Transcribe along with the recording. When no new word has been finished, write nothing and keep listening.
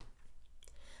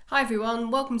Hi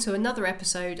everyone, welcome to another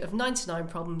episode of 99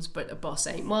 Problems But a Boss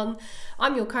Ain't One.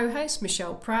 I'm your co-host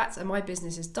Michelle Pratt and my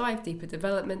business is Dive Deeper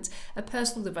Development, a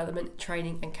personal development,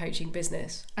 training and coaching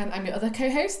business. And I'm your other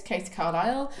co-host, Katie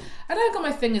Carlisle, and I've got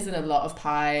my fingers in a lot of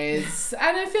pies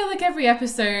and I feel like every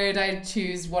episode I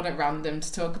choose one at random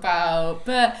to talk about,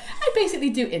 but I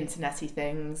basically do internety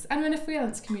things. I'm in a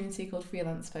freelance community called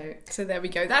Freelance Folk. So there we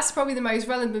go, that's probably the most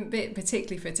relevant bit,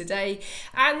 particularly for today.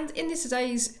 And in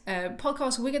today's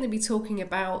podcast we're going to be talking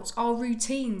about our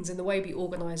routines and the way we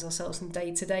organise ourselves from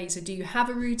day to day. So do you have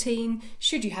a routine?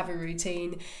 Should you have a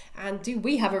routine? And do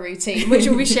we have a routine? Which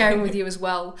we'll be sharing with you as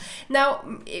well.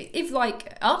 Now, if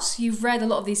like us, you've read a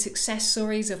lot of these success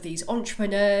stories of these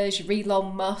entrepreneurs, you read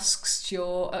Elon Musk's,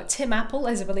 your Tim Apple,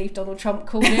 as I believe Donald Trump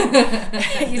called him,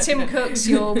 your Tim Cooks,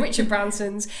 your Richard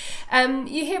Bransons.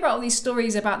 You hear about all these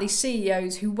stories about these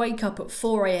CEOs who wake up at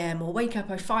 4 a.m. or wake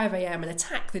up at 5 a.m. and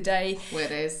attack the day.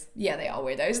 Weirdos. Yeah, they are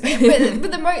weirdos.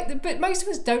 But most of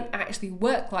us don't actually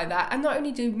work like that. And not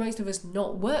only do most of us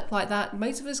not work like that,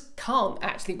 most of us can't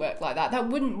actually work like that. That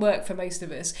wouldn't work for most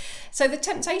of us. So the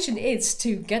temptation is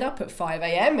to get up at 5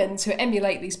 a.m. and to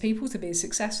emulate these people to be as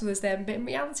successful as them. But in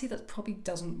reality, that probably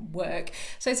doesn't work.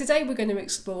 So today we're going to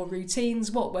explore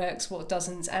routines, what works, what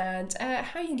doesn't, and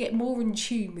how you can get more in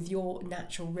tune with your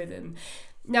natural rhythm.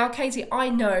 Now, Katie, I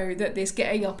know that this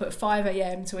getting up at 5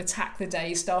 a.m. to attack the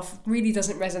day stuff really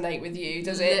doesn't resonate with you,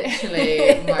 does it?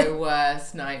 Literally my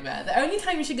worst nightmare. The only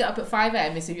time you should get up at 5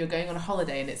 a.m. is if you're going on a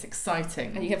holiday and it's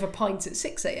exciting. And you have a pint at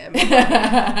 6 a.m.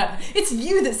 It's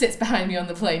you that sits behind me on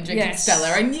the plane drinking Stella.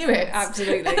 I knew it.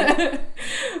 Absolutely.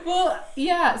 Well,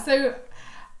 yeah, so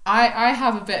I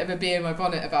have a bit of a bee in my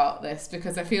bonnet about this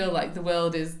because I feel like the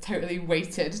world is totally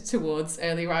weighted towards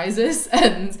early risers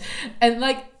and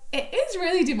like it is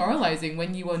really demoralising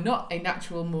when you are not a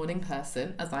natural morning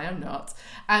person, as I am not,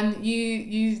 and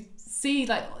you see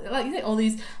like you know, all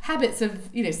these habits of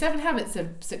 7 habits of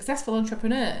successful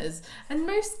entrepreneurs, and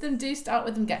most of them do start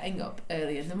with them getting up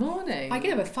early in the morning. I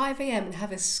get up at 5 a.m. and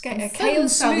have a kale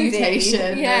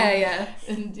salutation. Yeah.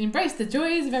 And embrace the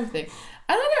joys of everything.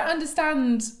 And I don't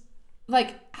understand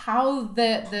like how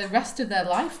the rest of their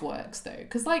life works though,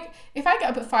 because like if I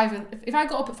got up at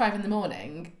 5 in the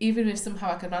morning, even if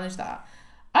somehow I could manage that,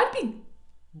 I'd be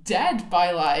dead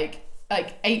by like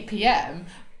 8 p.m.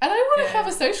 And I want to have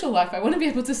a social life. I want to be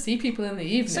able to see people in the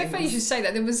evening. So funny you should say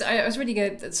that. I was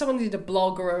reading someone did a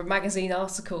blog or a magazine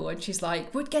article, and she's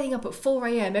like, "We're getting up at 4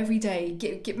 a.m. every day.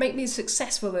 Make me as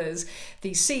successful as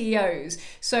these CEOs."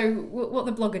 So what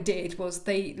the blogger did was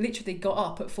they literally got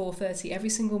up at 4:30 every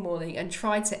single morning and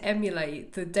tried to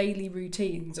emulate the daily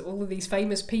routines of all of these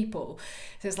famous people.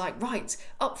 So it's like, right,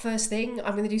 up first thing,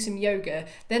 I'm going to do some yoga.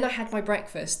 Then I had my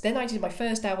breakfast. Then I did my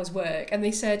first hour's work. And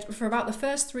they said for about the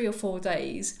first 3 or 4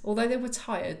 days, although they were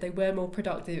tired, they were more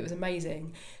productive. It was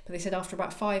amazing. But they said after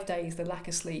about 5 days, the lack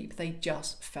of sleep, they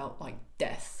just felt like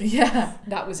death. Yeah.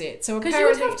 That was it. So because you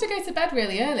would have to go to bed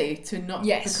really early to not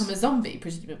become a zombie,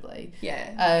 presumably.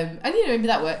 Yeah. And maybe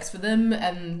that works for them.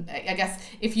 And I guess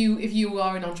if you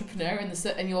are an entrepreneur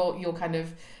and you're kind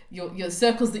of your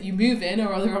circles that you move in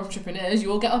are other entrepreneurs, you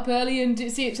all get up early and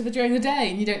see each other during the day,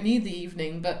 and you don't need the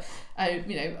evening. But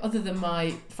other than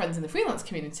my friends in the freelance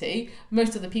community,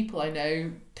 most of the people I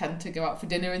know tend to go out for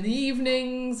dinner in the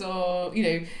evenings, or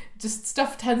just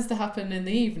stuff tends to happen in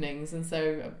the evenings, and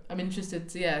so I'm interested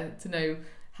to know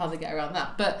how they get around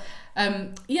that. But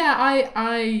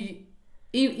I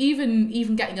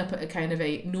even getting up at a kind of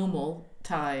a normal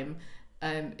time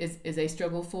is a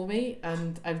struggle for me,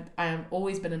 and I have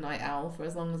always been a night owl for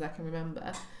as long as I can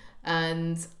remember,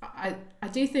 and I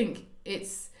do think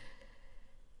it's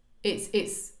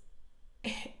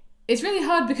really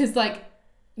hard because like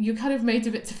you're kind of made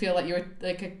of it to feel like you're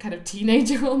like a kind of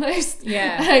teenager almost.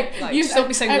 Yeah, like you stop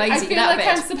being so lazy. I feel like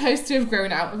I'm supposed to have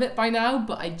grown out of it by now,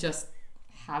 but I just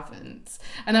haven't.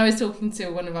 And I was talking to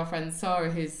one of our friends,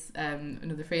 Sarah, who's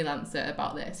another freelancer,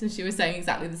 about this, and she was saying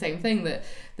exactly the same thing, that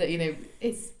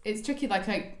it's tricky. Like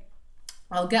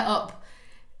I'll get up.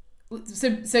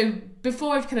 So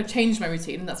before I've kind of changed my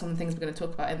routine, and that's one of the things we're going to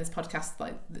talk about in this podcast,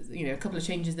 like a couple of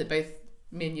changes that both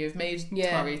me and you have made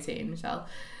to our routine, Michelle.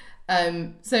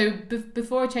 So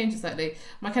before I changed it slightly,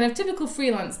 my kind of typical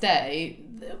freelance day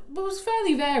was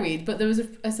fairly varied, but there was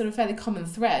a sort of fairly common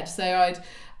thread. So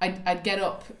I'd get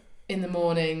up in the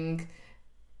morning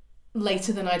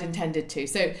later than I'd intended to.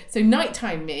 So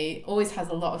nighttime me always has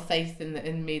a lot of faith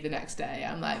in me the next day.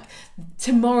 I'm like,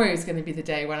 tomorrow's going to be the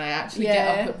day when I actually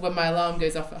get up when my alarm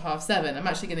goes off at 7:30. I'm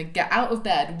actually going to get out of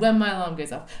bed when my alarm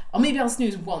goes off. Or maybe I'll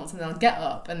snooze once and then I'll get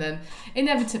up, and then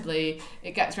inevitably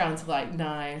it gets around to like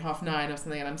 9, 9:30 or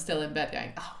something, and I'm still in bed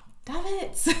going, oh, damn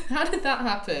it, how did that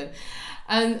happen?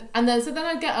 And then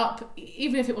I'd get up,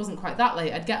 even if it wasn't quite that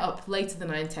late, I'd get up later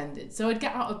than I intended. So I'd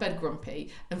get out of bed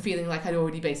grumpy and feeling like I'd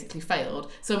already basically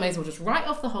failed. So I may as well just write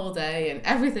off the whole day and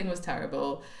everything was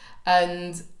terrible.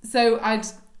 And so I'd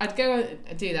go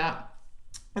and do that.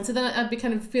 And so then I'd be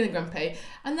kind of feeling grumpy.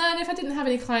 And then if I didn't have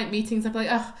any client meetings, I'd be like,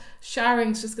 oh,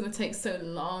 showering's just going to take so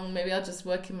long. Maybe I'll just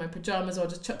work in my pajamas or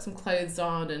just chuck some clothes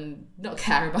on and not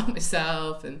care about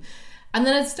myself. And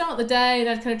then I'd start the day and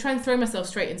I'd kind of try and throw myself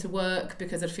straight into work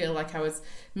because I'd feel like I was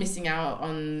missing out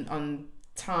on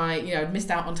time. You know, I'd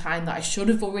missed out on time that I should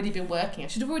have already been working. I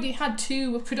should have already had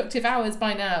 2 productive hours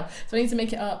by now. So I need to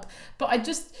make it up. But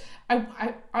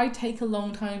I take a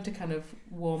long time to kind of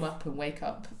warm up and wake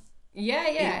up.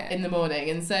 Yeah. In the morning.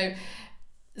 And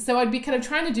so I'd be kind of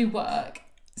trying to do work,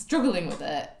 struggling with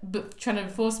it, but trying to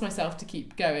force myself to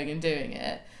keep going and doing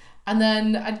it. And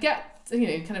then I'd get,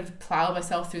 kind of plough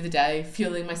myself through the day,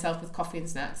 fueling myself with coffee and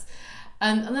snacks.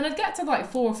 And then I'd get to like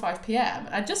 4 or 5 p.m.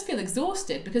 and I'd just feel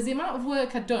exhausted because the amount of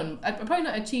work I'd done, I'd probably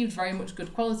not achieved very much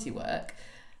good quality work,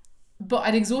 but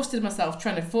I'd exhausted myself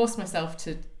trying to force myself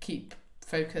to keep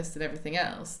focused and everything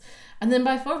else. And then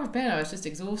by 4 or 5 p.m. I was just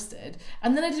exhausted.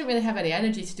 And then I didn't really have any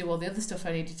energy to do all the other stuff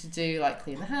I needed to do, like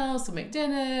clean the house or make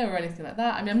dinner or anything like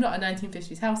that. I mean, I'm not a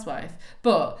 1950s housewife,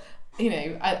 but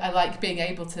I like being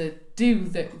able to do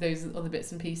those other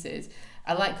bits and pieces.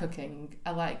 I like cooking.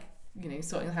 I like,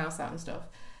 sorting the house out and stuff.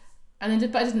 But I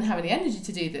didn't have any energy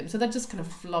to do them. So I'd just kind of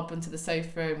flop onto the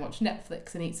sofa and watch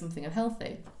Netflix and eat something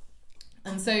unhealthy.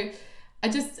 And so I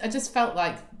just felt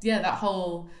like,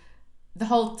 the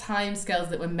whole time scales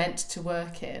that were meant to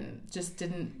work in just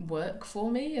didn't work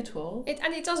for me at all.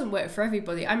 It doesn't work for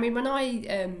everybody. I mean, when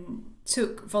I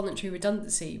took voluntary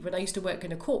redundancy, when I used to work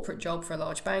in a corporate job for a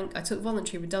large bank, I took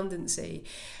voluntary redundancy.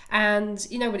 And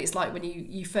you know what it's like when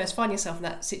you first find yourself in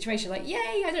that situation, like,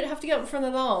 yay, I don't have to get up for an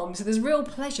alarm. So there's real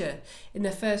pleasure in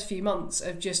the first few months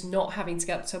of just not having to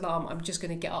get up to an alarm. I'm just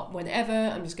going to get up whenever.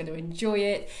 I'm just going to enjoy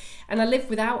it. And I lived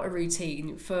without a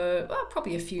routine for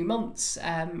probably a few months.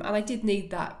 And I did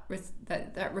need that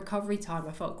recovery time.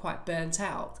 I felt quite burnt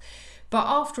out. But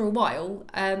after a while,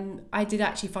 I did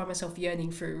actually find myself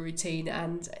yearning for a routine.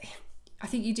 And I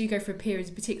think you do go through periods,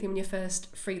 particularly when you're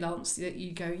first freelance, that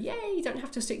you go, yay, you don't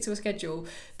have to stick to a schedule.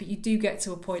 But you do get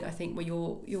to a point, I think, where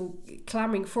you're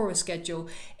clamouring for a schedule,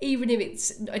 even if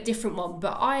it's a different one.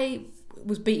 But I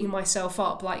was beating myself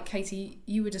up, like Katie,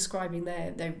 you were describing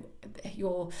there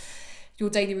your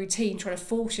daily routine, trying to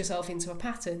force yourself into a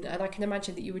pattern. And I can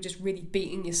imagine that you were just really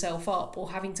beating yourself up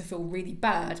or having to feel really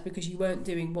bad because you weren't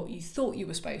doing what you thought you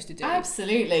were supposed to do.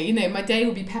 Absolutely. My day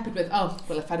would be peppered with,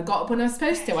 if I'd have got up when I was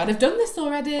supposed to, I'd have done this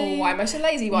already. Oh, why am I so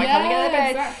lazy? Why can't I get out of bed?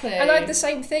 Exactly. And I had the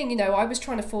same thing, I was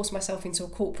trying to force myself into a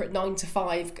corporate 9 to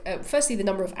 5. Firstly, the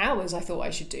number of hours I thought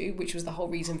I should do, which was the whole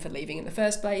reason for leaving in the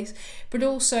first place, but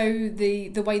also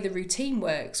the way the routine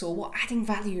works, or what adding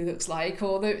value looks like,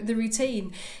 or the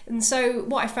routine. And so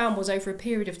what I found was, over a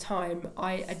period of time,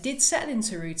 I did settle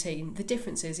into routine. The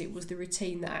difference is it was the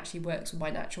routine that actually works with my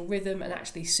natural rhythm and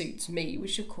actually suits me,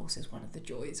 which of course is one of the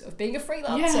joys of being a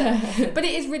freelancer. Yeah. But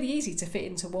it is really easy to fit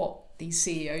into what these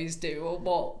CEOs do, or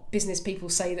what business people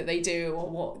say that they do, or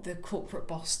what the corporate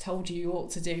boss told you ought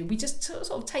to do. We just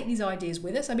sort of take these ideas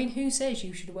with us. I mean, who says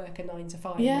you should work a 9 to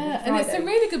 5? Yeah, and it's a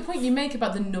really good point you make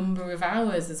about the number of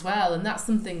hours as well, and that's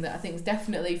something that I think is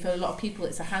definitely, for a lot of people,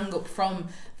 it's a hang-up from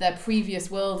their previous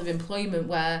world of employment,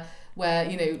 where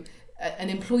an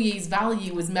employee's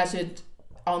value was measured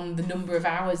on the number of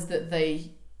hours that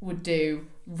they would do,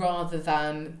 rather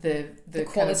than the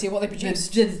quality of what they produce.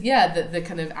 The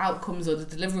kind of outcomes or the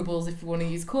deliverables, if you want to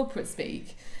use corporate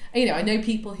speak. I know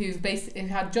people who've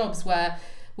had jobs where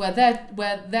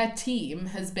their team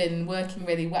has been working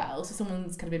really well. So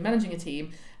someone's kind of been managing a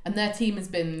team, and their team has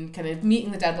been kind of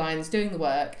meeting the deadlines, doing the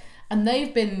work, and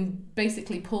they've been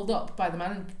basically pulled up by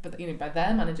by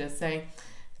their managers saying,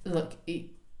 look,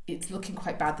 it's looking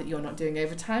quite bad that you're not doing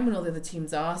overtime when all the other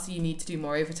teams are, so you need to do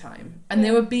more overtime. And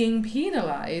they were being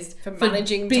penalised for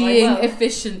managing being time well,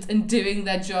 efficient and doing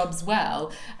their jobs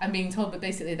well, and being told that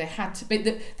basically they had to, but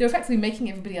they're effectively making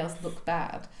everybody else look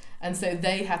bad. And so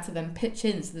they had to then pitch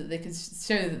in so that they could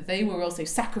show that they were also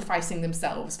sacrificing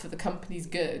themselves for the company's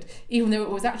good, even though it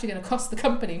was actually going to cost the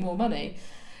company more money.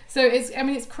 So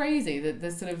it's crazy that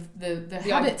the sort of the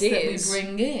habits ideas that we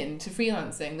bring in to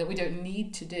freelancing that we don't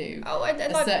need to do a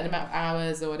certain amount of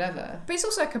hours or whatever. But it's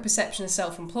also like a perception of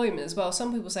self-employment as well.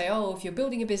 Some people say, if you're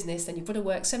building a business, then you've got to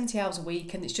work 70 hours a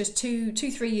week, and it's just 3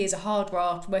 years of hard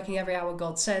graft, working every hour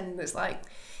God send. It's like,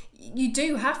 you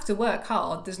do have to work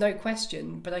hard, there's no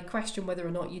question, but I question whether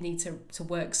or not you need to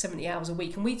work 70 hours a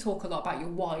week. And we talk a lot about your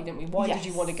why, don't we? Why did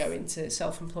you want to go into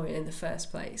self-employment in the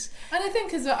first place? And I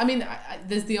think as well, I mean,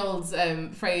 there's the old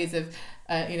phrase of,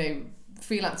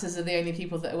 freelancers are the only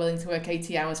people that are willing to work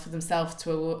 80 hours for themselves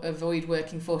to avoid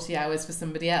working 40 hours for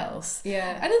somebody else.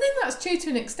 Yeah. And I think that's true to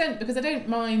an extent, because I don't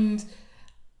mind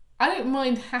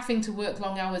having to work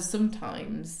long hours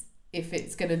sometimes if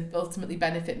it's going to ultimately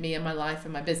benefit me and my life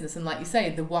and my business. And like you say,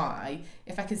 the why,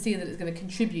 if I can see that it's going to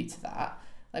contribute to that,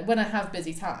 like when I have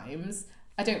busy times,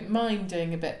 I don't mind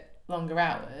doing a bit longer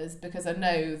hours, because I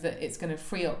know that it's going to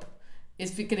free up,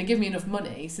 it's going to give me enough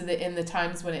money so that in the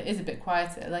times when it is a bit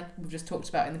quieter, like we've just talked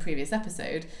about in the previous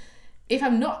episode, if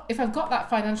I've got that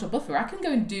financial buffer, I can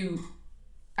go and do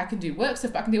work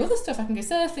stuff, but I can do other stuff. I can go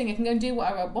surfing, I can go and do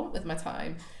whatever I want with my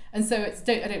time. And so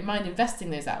I don't mind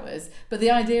investing those hours. But the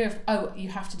idea of, you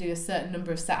have to do a certain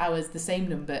number of set hours, the same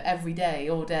number every day,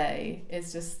 all day,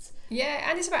 is just... Yeah,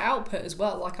 and it's about output as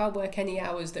well. Like, I work any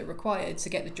hours that are required to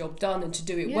get the job done and to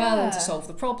do it well and to solve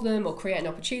the problem or create an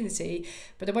opportunity.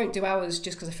 But I won't do hours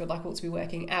just because I feel like I ought to be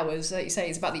working hours. Like you say,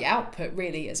 it's about the output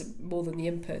really more than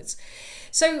the inputs.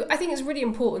 So I think it's really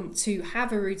important to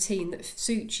have a routine that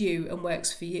suits you and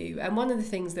works for you. And one of the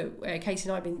things that Katie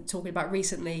and I have been talking about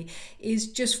recently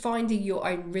is just finding your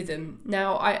own rhythm.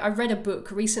 Now, I read a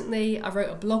book recently. I wrote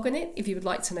a blog on it. If you would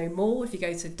like to know more, if you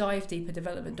go to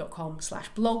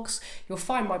divedeeperdevelopment.com/blogs, you'll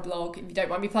find my blog, if you don't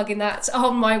mind me plugging that,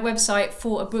 on my website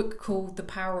for a book called The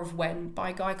Power of When by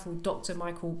a guy called Dr.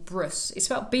 Michael Breus. It's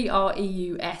spelled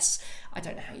Breus. I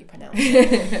don't know how you pronounce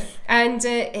it. And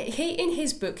in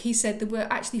his book, he said there were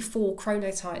actually 4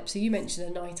 chronotypes. So you mentioned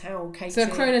a night owl, Katie. So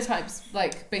chronotypes,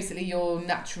 like basically your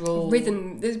natural...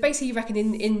 rhythm. There's basically, you reckon,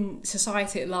 in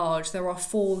society at large, there are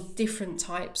 4 different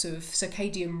types of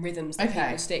circadian rhythms that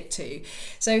people stick to.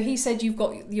 So he said you've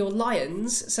got your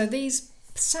lions. So these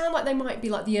sound like they might be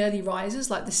like the early risers,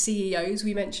 like the CEOs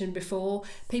we mentioned before,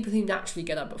 people who naturally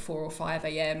get up at 4 or 5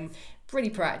 a.m, really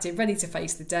proactive, ready to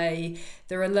face the day.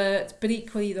 They're alert, but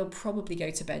equally they'll probably go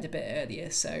to bed a bit earlier.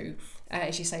 So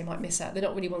as you say, might miss out. They're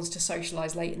not really ones to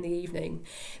socialise late in the evening.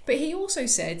 But he also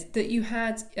said that you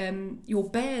had your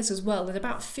bears as well, that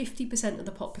about 50% of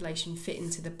the population fit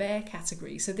into the bear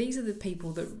category. So these are the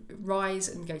people that rise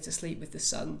and go to sleep with the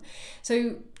sun.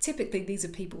 So typically these are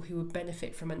people who would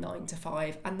benefit from a 9 to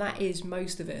 5, and that is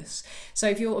most of us. So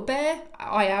if you're a bear,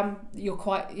 I am, you're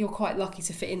quite lucky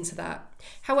to fit into that.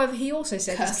 However, he also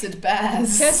said... Cursed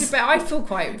bears. Cursed bear. I feel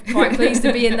quite pleased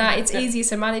to be in that. It's easier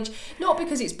to manage, not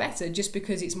because it's better, just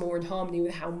because it's more in harmony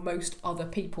with how most other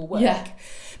people work. Yeah.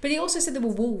 But he also said there were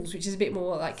wolves, which is a bit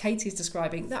more like Katie's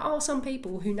describing. There are some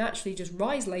people who naturally just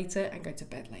rise later and go to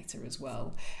bed later as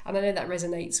well. And I know that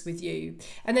resonates with you.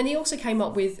 And then he also came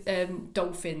up with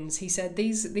dolphins. He said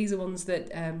these are ones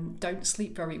that don't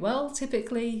sleep very well,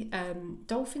 typically.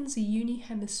 Dolphins are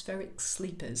unihemispheric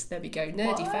sleepers. There we go,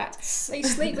 nerdy fact. They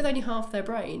sleep with only half their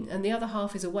brain, and the other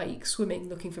half is awake, swimming,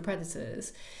 looking for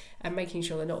predators, and making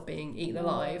sure they're not being eaten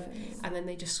alive, and then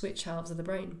they just switch halves of the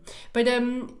brain. But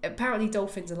apparently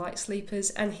dolphins are light sleepers,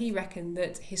 and he reckoned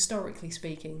that historically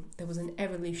speaking there was an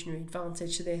evolutionary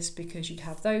advantage to this, because you'd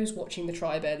have those watching the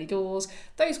tribe early doors,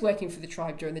 those working for the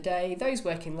tribe during the day, those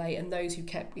working late, and those who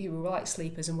were light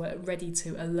sleepers and were ready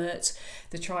to alert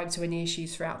the tribe to any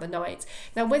issues throughout the night.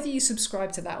 Now, whether you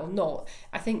subscribe to that or not,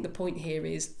 I think the point here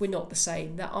is we're not the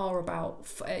same. There are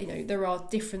there are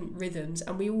different rhythms,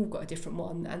 and we all got a different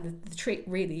one, and the trick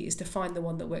really is to find the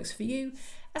one that works for you,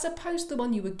 as opposed to the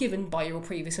one you were given by your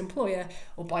previous employer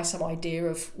or by some idea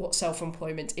of what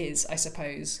self-employment is, I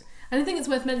suppose. And I think it's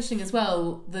worth mentioning as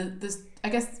well, I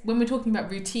guess when we're talking about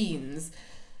routines,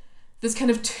 there's kind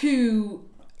of 2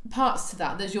 parts to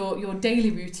that. There's your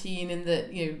daily routine, in that,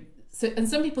 and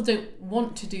some people don't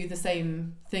want to do the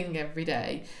same thing every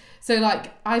day. So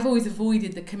like, I've always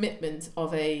avoided the commitment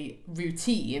of a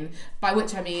routine, by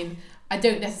which I mean, I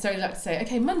don't necessarily like to say,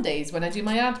 okay, Mondays when I do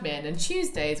my admin, and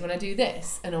Tuesdays when I do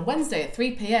this, and on Wednesday at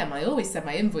 3 p.m. I always send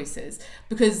my invoices,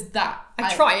 because that...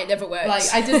 I try, it never works.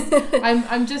 Like,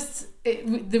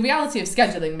 the reality of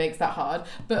scheduling makes that hard,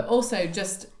 but also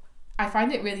just, I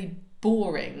find it really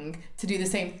boring to do the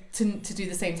same to do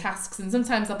the same tasks, and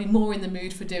sometimes I'll be more in the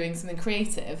mood for doing something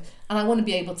creative, and I want to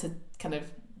be able to kind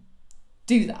of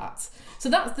do that. So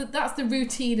that's the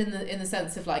routine in the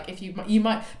sense of, like, if you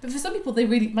might, but for some people they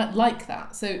really might like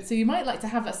that. So you might like to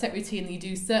have a set routine that you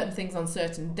do certain things on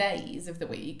certain days of the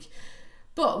week.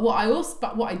 But what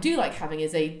I do like having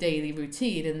is a daily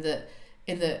routine, in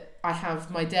that I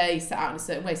have my day set out in a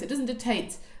certain way. So it doesn't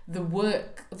dictate the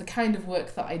kind of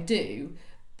work that I do,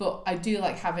 but I do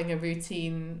like having a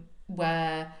routine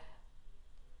where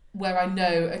where I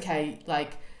know, okay,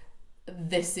 like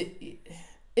this,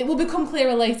 it will become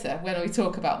clearer later when we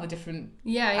talk about the different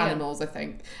animals, I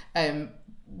think.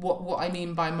 What I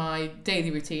mean by my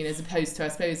daily routine as opposed to, I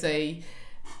suppose, a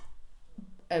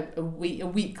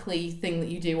weekly thing that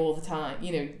you do all the time,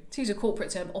 you know. To use a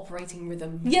corporate term, operating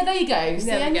rhythm. Yeah, there you go.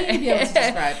 So I need to be able to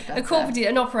describe it.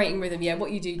 An operating rhythm, yeah,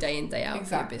 what you do day in, day out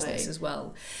for your business as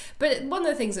well. But one of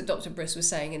the things that Dr. Briss was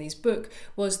saying in his book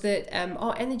was that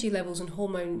our energy levels and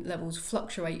hormone levels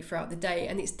fluctuate throughout the day,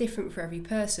 and it's different for every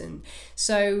person.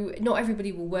 So not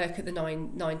everybody will work at the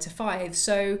 9 to 5.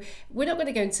 So we're not going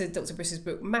to go into Dr. Briss's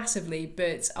book massively,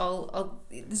 but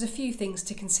there's a few things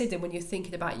to consider when you're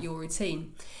thinking about your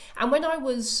routine. And when I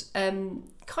was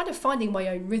kind of finding my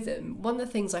own rhythm, one of the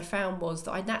things I found was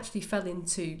that I naturally fell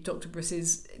into Dr.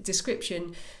 Briss's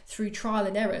description through trial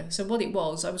and error. So what it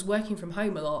was, I was working from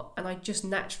home a lot, and I just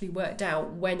naturally worked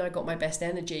out when I got my best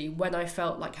energy, when I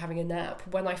felt like having a nap,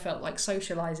 when I felt like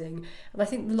socialising. And I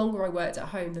think the longer I worked at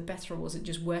home, the better I was at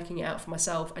just working it out for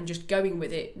myself and just going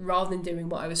with it rather than doing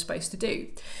what I was supposed to do.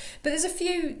 But there's a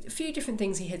few different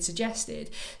things he had suggested.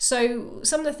 So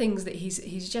some of the things that he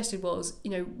suggested was,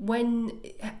 you know,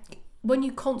 when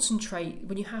you concentrate,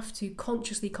 when you have to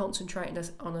consciously concentrate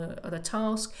on a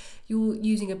task, you're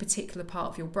using a particular part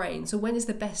of your brain. So when is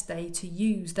the best day to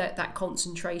use that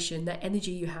concentration, that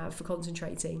energy you have for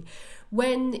concentrating?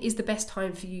 When is the best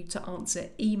time for you to answer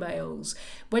emails?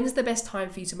 When is the best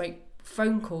time for you to make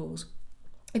phone calls?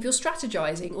 If you're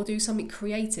strategizing or do something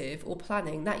creative or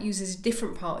planning, that uses a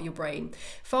different part of your brain.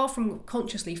 Far from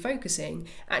consciously focusing,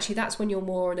 actually that's when you're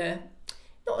more in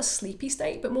not a sleepy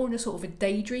state, but more in a sort of a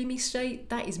daydreamy state.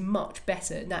 That is much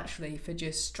better naturally for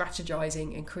just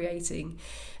strategizing and creating.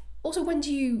 Also, when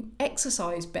do you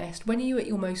exercise best? When are you at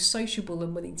your most sociable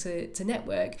and willing to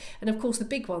network? And of course, the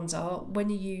big ones are,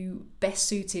 when are you best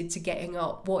suited to getting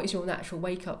up? What is your natural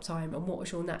wake up time? And what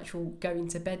is your natural going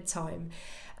to bed time?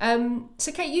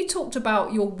 So Kate, you talked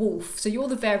about your wolf. So you're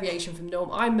the variation from norm.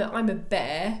 I'm a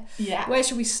bear. Yeah. Where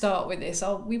should we start with this?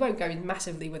 We won't go in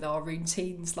massively with our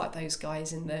routines like those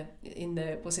guys in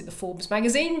the was it the Forbes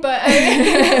magazine? But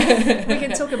we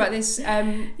can talk about this.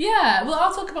 Yeah. Well,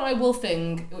 I'll talk about my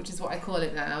wolfing, which is what I call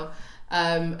it now,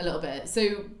 a little bit.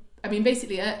 So, I mean,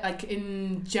 basically, like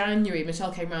in January,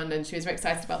 Michelle came around and she was very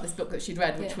excited about this book that she'd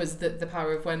read, which was the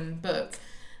Power of When book,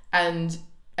 and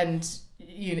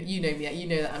you know me, you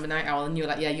know that I'm a night owl, and you're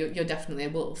like, yeah, you're definitely a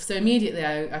wolf. So immediately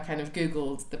I kind of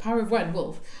Googled the Power of When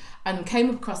wolf and came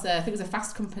across I think it was a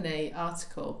Fast Company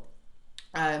article,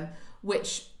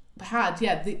 which had,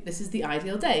 this is the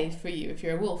ideal day for you if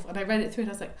you're a wolf. And I read it through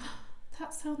and I was like, oh,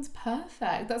 that sounds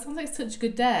perfect. That sounds like such a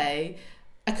good day.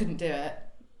 I couldn't do it.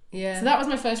 Yeah. So that was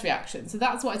my first reaction. So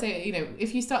that's what I say, you know,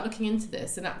 if you start looking into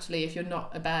this, and actually if you're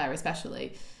not a bear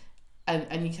especially,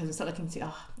 and you kind of start looking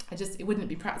to, it wouldn't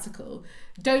be practical.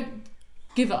 Don't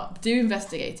give up. Do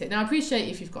investigate it. Now, I appreciate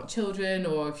if you've got children,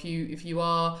 or if you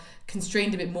are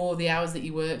constrained a bit more of the hours that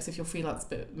you work. So if you're freelance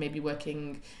but maybe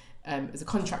working as a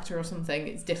contractor or something,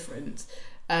 it's different.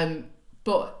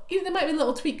 But you know, there might be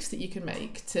little tweaks that you can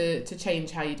make to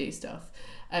change how you do stuff.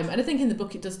 And I think in the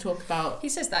book it does talk about... He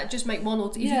says that, just make one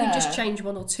or two... If you can just change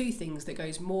one or two things that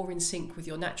goes more in sync with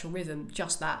your natural rhythm,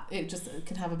 just that. It just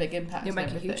can have a big impact. It'll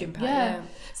make a huge impact, yeah.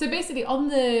 So basically on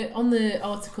the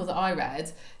article that I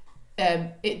read,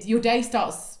 your day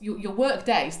starts... Your work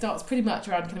day starts pretty much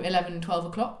around kind of 11, 12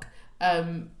 o'clock.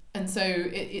 And so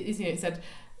it said...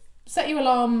 Set your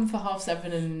alarm for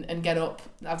 7:30 and get up.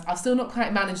 I've still not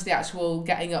quite managed the actual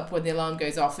getting up when the alarm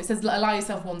goes off. It says allow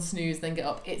yourself one snooze, then get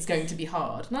up. It's going to be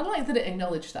hard. And I like that it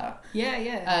acknowledged that. Yeah,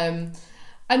 yeah.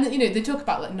 And you know, they talk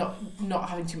about like not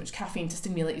having too much caffeine to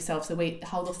stimulate yourself. So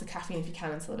hold off the caffeine if you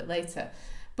can until a bit later.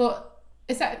 But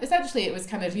essentially it was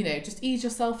kind of, you know, just ease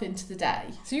yourself into the day.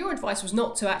 So your advice was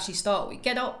not to actually start with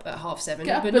get up at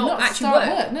 7:30, but not actually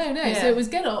work. No. Yeah. So it was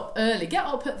get up early. Get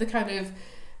up at the kind of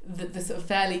the sort of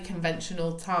fairly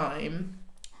conventional time,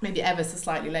 maybe ever so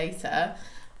slightly later,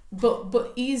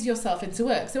 but ease yourself into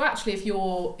work. So actually, if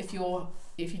you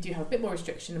do have a bit more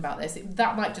restriction about this,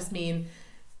 that might just mean,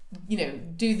 you know,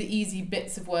 do the easy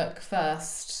bits of work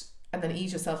first and then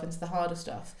ease yourself into the harder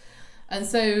stuff. And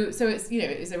so it's, you know,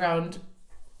 it's around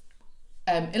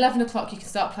 11 o'clock you can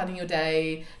start planning your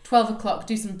day. 12 o'clock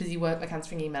do some busy work like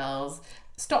answering emails.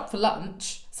 Stop for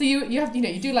lunch. So you have, you know,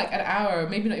 you do like an hour,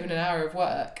 maybe not even an hour of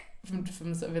work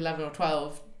from sort of 11 or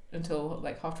 12 until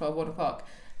like 12:30, 1 o'clock,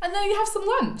 and then you have some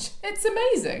lunch. It's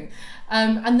amazing.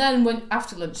 And then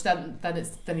after lunch, then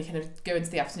you kind of go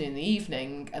into the afternoon and the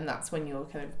evening, and that's when you're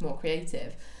kind of more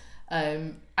creative.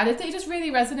 And I think it just really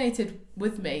resonated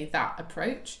with me, that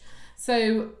approach.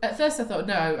 So at first I thought,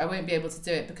 no, I won't be able to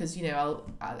do it because, you know,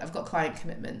 I've got client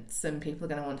commitments and people are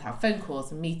going to want to have phone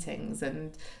calls and meetings,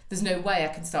 and there's no way I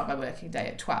can start my working day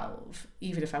at 12,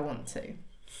 even if I want to.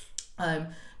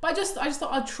 But I just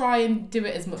thought I'd try and do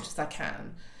it as much as I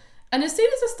can. And as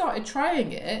soon as I started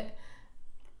trying it,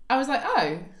 I was like,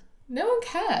 oh, no one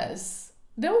cares.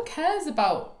 No one cares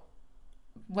about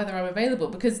whether I'm available,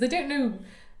 because they don't know.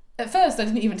 At first, I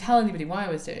didn't even tell anybody why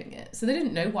I was doing it. So they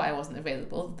didn't know why I wasn't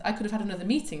available. I could have had another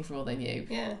meeting for all they knew.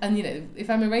 Yeah. And, you know, if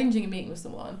I'm arranging a meeting with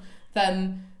someone,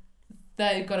 then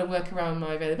they've got to work around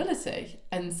my availability.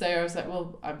 And so I was like,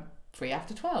 well, I'm free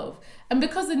after 12. And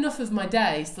because enough of my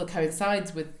day still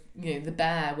coincides with, you know, the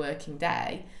bare working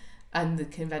day and the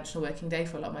conventional working day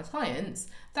for a lot of my clients,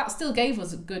 that still gave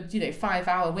us a good,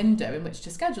 5-hour window in which to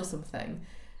schedule something.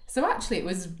 So actually it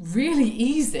was really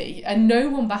easy and no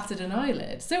one batted an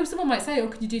eyelid. So someone might say, oh,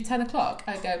 could you do 10 o'clock?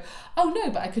 I go, oh no,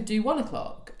 but I could do 1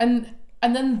 o'clock. And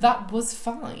then that was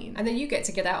fine. And then you get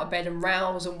to get out of bed and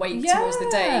rouse and wake towards the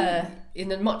day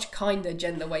in a much kinder,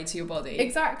 gentler way to your body.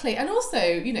 Exactly. And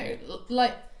also,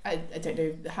 like, I don't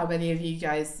know how many of you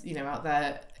guys, out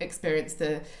there experience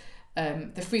the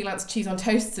freelance cheese on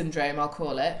toast syndrome, I'll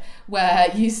call it, where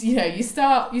you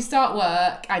start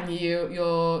work and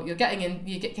you're getting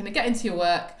in, kind of get into your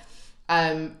work,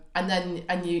 and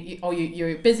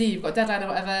you're busy, you've got a deadline or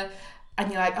whatever, and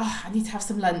you're like, oh, I need to have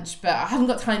some lunch, but I haven't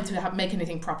got time to make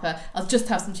anything proper. I'll just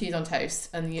have some cheese on toast,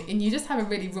 and you just have a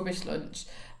really rubbish lunch,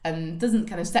 and doesn't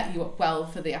kind of set you up well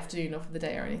for the afternoon or for the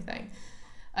day or anything.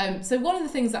 So one of the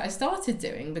things that I started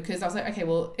doing, because I was like, okay,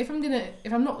 well, if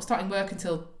I'm not starting work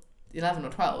until 11 or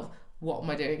 12, what am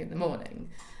I doing in the morning?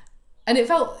 And it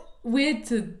felt weird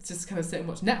to just kind of sit and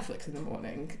watch Netflix in the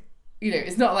morning.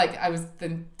 It's not like I was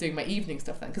then doing my evening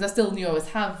stuff then, because I still knew I always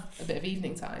have a bit of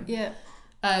evening time. Yeah.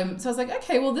 So I was like,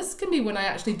 okay, well, this can be when I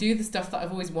actually do the stuff that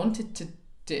I've always wanted to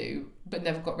do but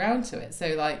never got round to it. So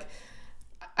like,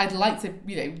 I'd like to,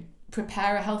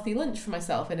 prepare a healthy lunch for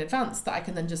myself in advance that I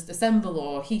can then just assemble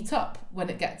or heat up when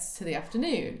it gets to the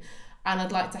afternoon. And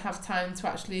I'd like to have time to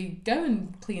actually go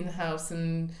and clean the house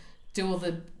and do all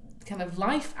the kind of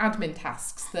life admin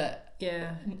tasks that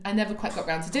I never quite got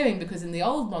around to doing, because in the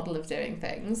old model of doing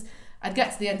things, I'd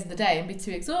get to the end of the day and be too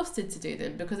exhausted to do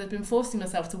them because I'd been forcing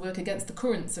myself to work against the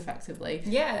currents effectively.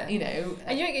 Yeah.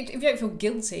 And if you don't feel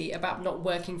guilty about not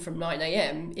working from 9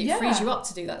 a.m, it frees you up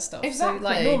to do that stuff. Exactly. So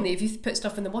like normally if you put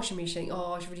stuff in the washing machine,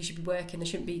 oh, I really should be working, I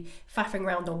shouldn't be faffing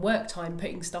around on work time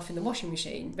putting stuff in the washing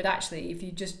machine. But actually, if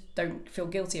you just don't feel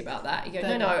guilty about that, you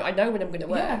go, no, I know when I'm going to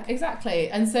work. Yeah, exactly.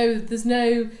 And so there's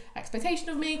no expectation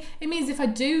of me. It means if I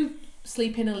do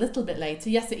sleep in a little bit later,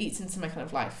 yes, it eats into my kind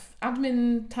of life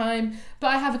admin time, but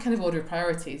I have a kind of order of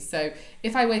priorities. So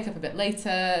if I wake up a bit later,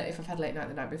 if I've had a late night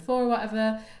the night before or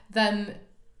whatever, then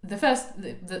the first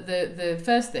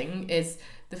thing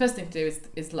to do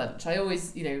is lunch. I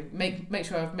always make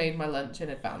sure I've made my lunch in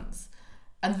advance,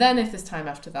 and then if there's time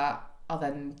after that, I'll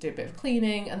then do a bit of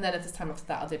cleaning, and then if there's time after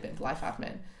that, I'll do a bit of life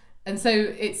admin. And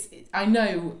so I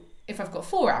know if I've got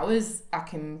 4 hours, I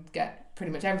can get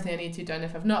pretty much everything I need to done.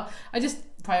 If I've not, I just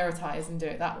prioritise and do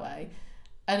it that way.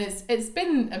 And it's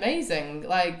been amazing.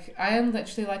 Like, I am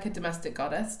literally like a domestic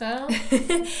goddess now.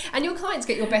 And your clients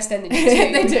get your best energy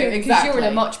too. They do, exactly. Because you're in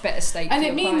a much better state. And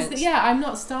it means that, I'm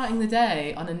not starting the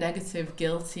day on a negative,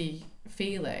 guilty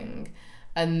feeling.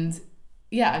 And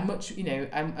I'm much,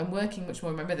 I'm working much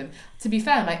more in my rhythm. To be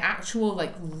fair, my actual,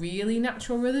 like, really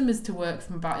natural rhythm is to work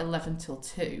from about 11 till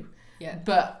 2. Yeah.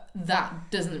 But that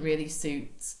doesn't really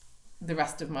suit the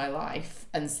rest of my life,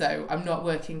 and so I'm not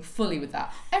working fully with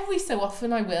that. Every so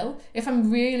often I will. If I'm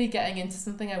really getting into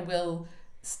something, I will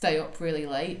stay up really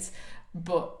late,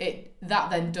 but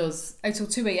that then does... Oh, till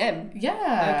 2 a.m?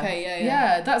 Yeah. Okay,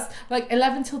 Yeah, that's like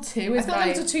 11 till 2 is I thought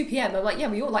 11 till 2 p.m. I'm like,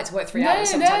 we all like to work 3 hours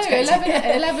sometimes. No,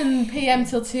 11 p.m.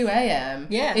 till 2 a.m.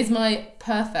 Yeah. is my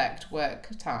perfect work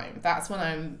time. That's when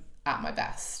I'm at my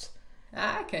best.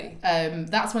 Okay.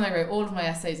 That's when I wrote all of my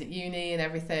essays at uni and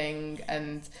everything,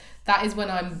 and that is when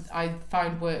I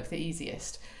find work the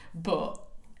easiest. But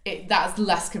that's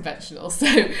less conventional, so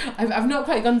I've not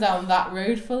quite gone down that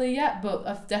road fully yet, but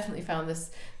I've definitely found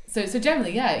this. So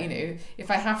generally, I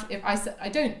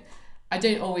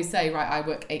don't always say, right, I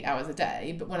work 8 hours a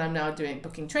day, but when I'm now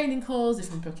booking training calls,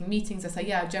 if I'm booking meetings, I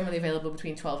say, I'm generally available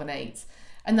between 12 and 8.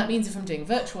 And that means if I'm doing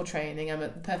virtual training, I'm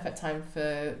at the perfect time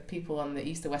for people on the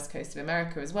east or west coast of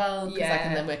America as well, because I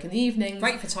can then work in the evenings.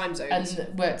 Great for time zones.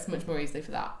 And works much more easily for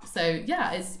that. So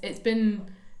it's been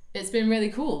really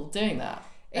cool doing that.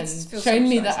 And showing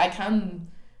me that I can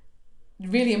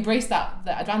really embrace that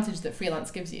advantage that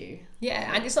freelance gives you.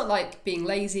 Yeah, and it's not like being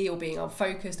lazy or being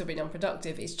unfocused or being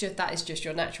unproductive. It's just that is just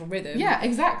your natural rhythm. Yeah,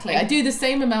 exactly. I do the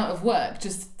same amount of work,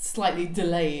 just slightly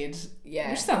delayed. Yeah,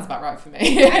 which sounds about right for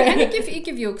me. and you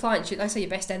give your clients, like I say, your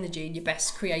best energy and your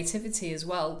best creativity as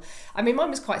well. I mean, mine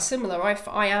was quite similar.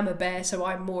 I am a bear, so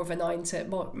I'm more of a 9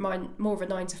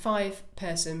 to 5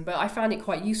 person, but I found it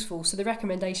quite useful. So the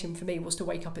recommendation for me was to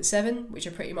wake up at 7, which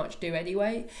I pretty much do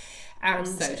anyway. And I'm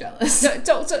so jealous.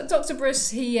 Dr. Bruce,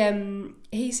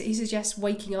 he suggests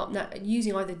waking up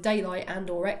using either daylight and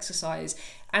or exercise,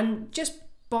 and just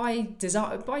by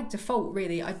default,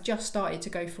 really, I just started to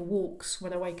go for walks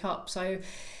when I wake up. So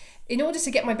in order to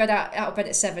get my bed out of bed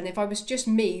at 7, if I was just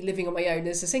me living on my own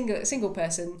as a single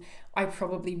person, I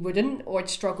probably wouldn't, or I'd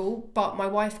struggle. But my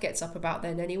wife gets up about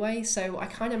then anyway, so I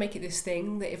kind of make it this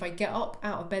thing that if I get up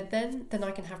out of bed then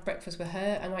I can have breakfast with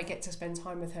her, and I get to spend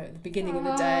time with her at the beginning of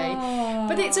the day.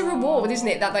 But it's a reward, isn't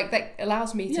it? That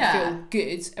allows me to feel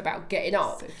good about getting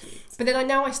up. So cute. But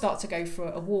then I start to go for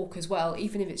a walk as well,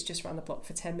 even if it's just around the block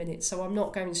for 10 minutes. So I'm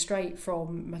not going straight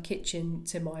from my kitchen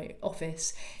to my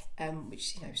office,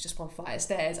 which is just one flight of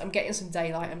stairs. I'm getting some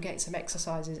daylight, I'm getting some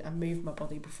exercises, and move my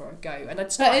body before I go. And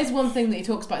that is one thing that he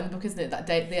talks about in the book, isn't it? That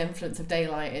the influence of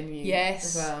daylight in you.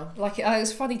 Yes, as well. Like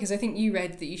it's funny because I think you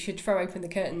read that you should throw open the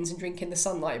curtains and drink in the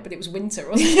sunlight, but it was winter,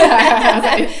 wasn't it?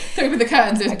 Yeah, throw open the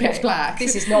curtains. It's pitch black.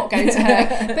 This is not going to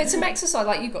hurt. But some exercise,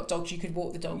 like you've got dogs, you could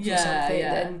walk the dogs or something.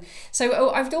 Yeah. And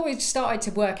so I've always started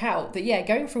to work out that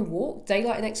going for a walk,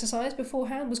 daylight and exercise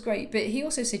beforehand was great. But he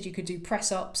also said you could do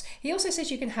press ups. He also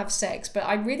said you can have sex, but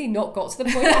I really not got to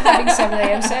the point of having 7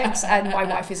 a.m. sex, and my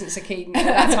wife isn't so keen at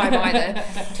that time either.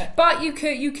 But you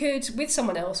could with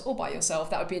someone else or by yourself.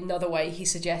 That would be another way he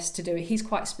suggests to do it. He's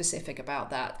quite specific about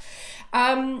that.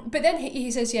 But then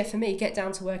he says, for me, get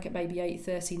down to work at maybe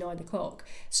 8:30, 9 o'clock,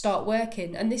 start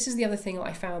working. And this is the other thing that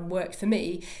I found worked for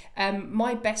me.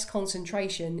 My best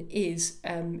concentration is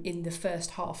in the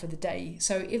first half of the day.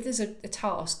 So if there's a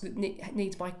task that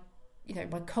needs my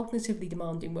cognitively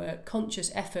demanding work,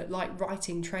 conscious effort, like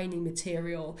writing training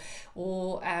material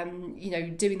or,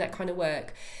 doing that kind of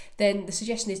work, then the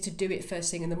suggestion is to do it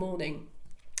first thing in the morning.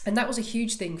 And that was a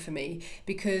huge thing for me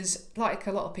because, like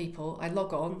a lot of people, I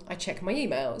log on, I check my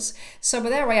emails. So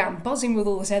there I am, buzzing with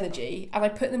all this energy, and I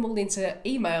put them all into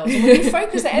emails. And when you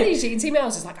focus that energy into emails,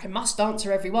 it's like, I must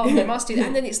answer everyone, I must do that.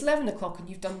 And then it's 11 o'clock and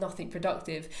you've done nothing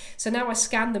productive. So now I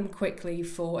scan them quickly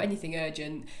for anything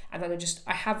urgent. And then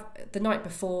I have the night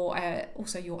before,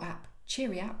 also your app,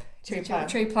 Cheery app.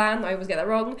 True Plan, I always get that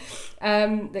wrong,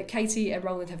 that Katie and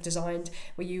Roland have designed,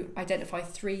 where you identify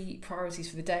 3 priorities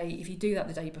for the day. If you do that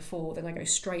the day before, then I go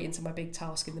straight into my big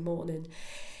task in the morning.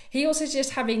 He also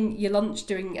suggests having your lunch,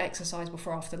 doing exercise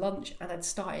before after lunch, and I'd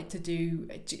started to do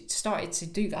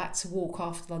that, to walk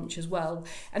after lunch as well.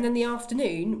 And then the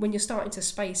afternoon, when you're starting to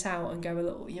space out and go a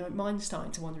little, mind's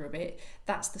starting to wander a bit,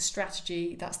 that's the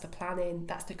strategy, that's the planning,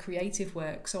 that's the creative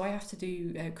work. So I have to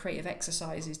do creative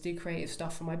exercises, do creative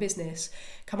stuff for my business,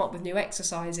 come up with new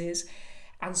exercises,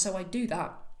 and so I do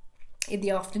that in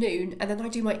the afternoon, and then I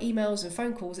do my emails and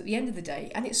phone calls at the end of the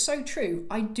day. And it's so true,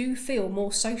 I do feel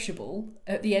more sociable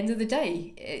at the end of the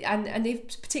day, and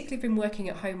if particularly been working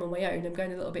at home on my own, I'm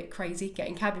going a little bit crazy,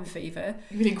 getting cabin fever.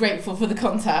 You're really grateful for the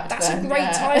contact. That's a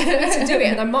great time for me to do it,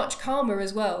 and I'm much calmer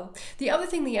as well. The other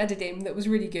thing they added in that was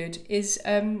really good is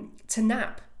to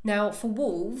nap. Now for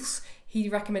wolves, he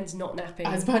recommends not napping.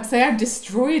 I was about to say, I'm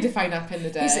destroyed if I nap in the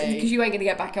day. Because you ain't going to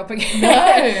get back up again.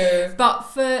 No. But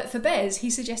for bears, he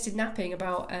suggested napping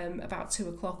about 2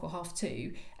 o'clock or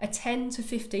 2:30, a 10 to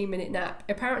 15 minute nap.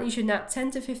 Apparently you should nap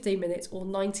 10 to 15 minutes or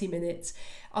 90 minutes.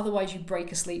 Otherwise you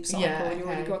break a sleep cycle and you're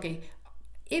already groggy.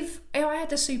 If I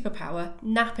had a superpower,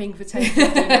 napping for 10 to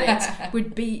 15 minutes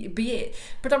would be it.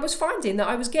 But I was finding that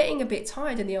I was getting a bit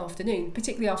tired in the afternoon,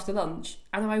 particularly after lunch,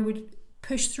 and I would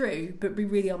push through but be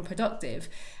really unproductive.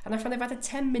 And I find I've had a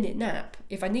 10-minute nap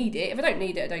if I need it. If I don't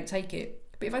need it, I don't take it.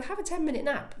 But if I have a 10-minute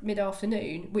nap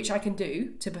mid-afternoon, which I can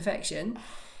do to perfection,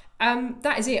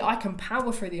 that is it. I can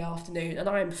power through the afternoon and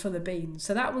I am full of beans.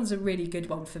 So that one's a really good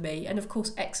one for me. And of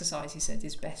course, exercise, he said,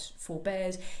 is best for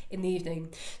bears in the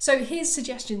evening. So his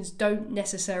suggestions don't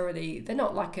necessarily, they're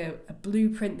not like a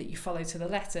blueprint that you follow to the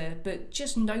letter, but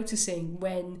just noticing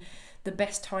when the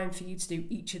best time for you to do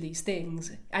each of these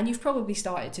things, and you've probably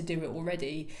started to do it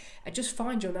already, and just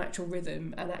find your natural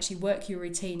rhythm and actually work your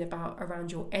routine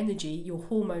around your energy, your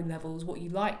hormone levels, what you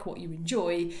like, what you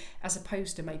enjoy, as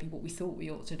opposed to maybe what we thought we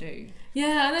ought to do.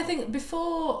 Yeah, and I think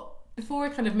before I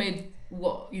kind of made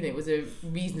what was a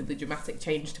reasonably dramatic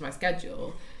change to my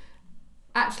schedule,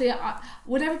 actually,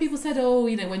 whenever people said,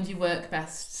 when do you work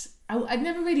best, I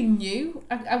never really knew.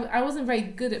 I wasn't very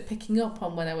good at picking up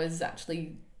on when I was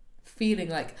actually feeling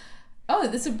like, oh,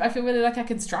 I feel really like I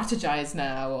can strategize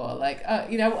now, or like,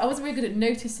 you know, I wasn't very good at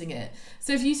noticing it.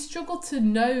 So if you struggle to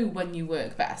know when you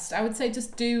work best, I would say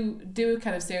just do a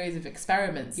kind of series of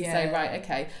experiments and say, right,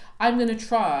 okay, I'm going to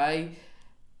try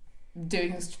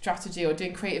doing strategy or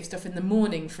doing creative stuff in the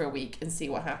morning for a week and see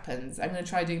what happens. I'm going to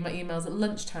try doing my emails at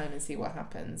lunchtime and see what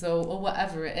happens, or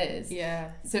whatever it is.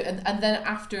 Yeah. So and then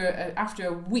after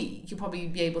a week, you'll probably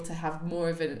be able to have more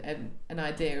of an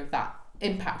idea of that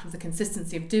impact, of the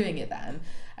consistency of doing it then.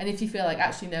 And if you feel like,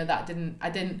 actually no, I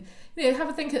didn't, you know, have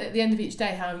a think at the end of each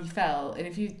day how you felt, and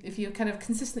if you're kind of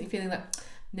consistently feeling that,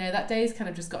 no, that day's kind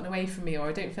of just gotten away from me, or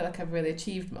I don't feel like I've really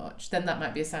achieved much, then that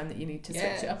might be a sign that you need to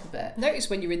switch it up a bit. Notice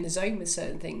when you're in the zone with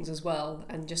certain things as well,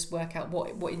 and just work out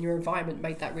what in your environment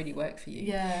made that really work for you.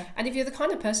 Yeah. And if you're the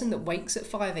kind of person that wakes at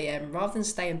 5 a.m. rather than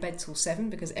stay in bed till 7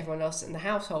 because everyone else in the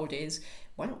household is,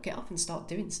 why not get up and start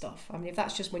doing stuff? I mean, if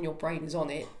that's just when your brain is on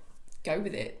it, go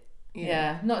with it.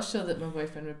 Yeah, not sure that my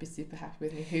boyfriend would be super happy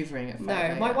with me hoovering at 5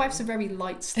 a.m. No, my wife's a very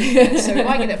light sleeper, so if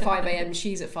I get at 5 a.m,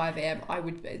 she's at 5 a.m, I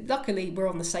would, luckily we're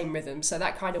on the same rhythm, so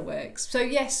that kind of works. So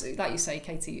yes, like you say,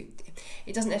 Katie,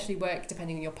 it doesn't actually work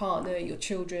depending on your partner, your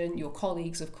children, your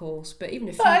colleagues, of course, but even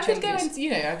if I could go into,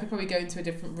 you know, I could probably go into a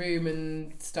different room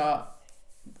and start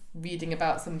reading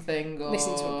about something, or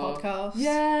listen to a podcast.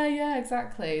 Yeah,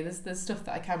 exactly. There's stuff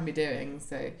that I can be doing,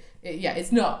 so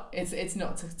it's not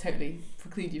to totally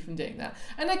preclude you from doing that.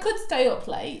 And I could stay up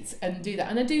late and do that,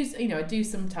 and I do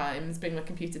sometimes bring my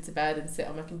computer to bed and sit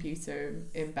on my computer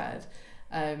in bed,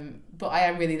 but I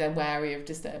am really then wary of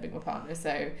disturbing my partner,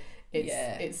 so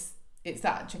it's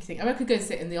that tricky thing. I mean, I could go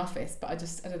sit in the office, but I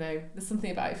don't know, there's something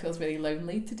about it feels really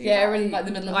lonely to do that, really, like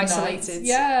the middle of isolated.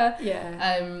 the night.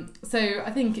 Yeah. So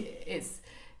I think it's,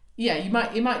 you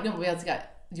might not be able to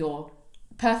get your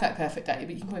perfect day, but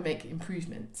you can probably make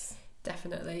improvements.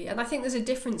 Definitely. And I think there's a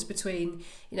difference between,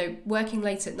 you know, working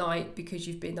late at night because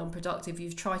you've been unproductive,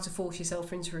 you've tried to force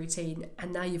yourself into a routine,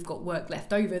 and now you've got work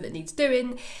left over that needs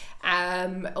doing,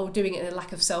 or doing it in a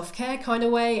lack of self-care kind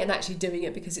of way, and actually doing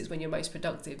it because it's when you're most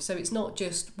productive. So it's not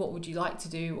just what would you like to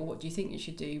do or what do you think you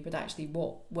should do, but actually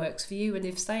what works for you. And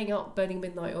if staying up, burning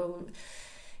midnight oil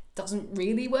doesn't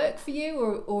really work for you,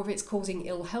 or if it's causing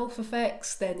ill health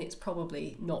effects, then it's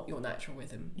probably not your natural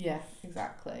rhythm. Yeah,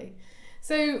 exactly.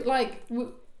 So, like,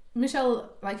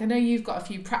 Michelle, like, I know you've got a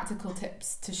few practical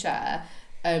tips to share,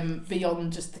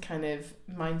 beyond just the kind of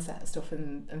mindset stuff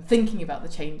and thinking about the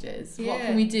changes. What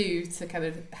can we do to kind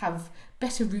of have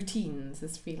better routines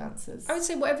as freelancers? I would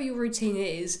say whatever your routine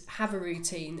is, have a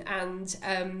routine, and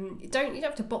you don't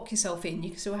have to box yourself in.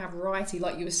 You can still have variety,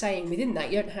 like you were saying. Within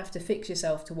that, you don't have to fix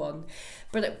yourself to one.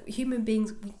 But human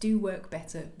beings, we do work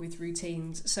better with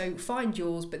routines. So find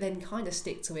yours, but then kind of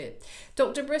stick to it.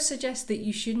 Dr. Bruce suggests that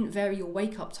you shouldn't vary your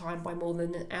wake up time by more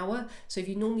than an hour. So if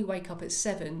you normally wake up at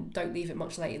 7, don't leave it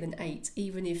much later than 8.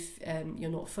 Even if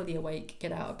you're not fully awake,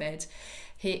 get out of bed.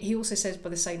 He also says, by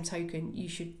the same token, you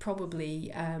should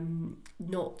probably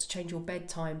not change your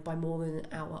bedtime by more than an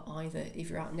hour either if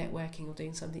you're out networking or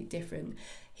doing something different.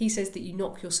 He says that you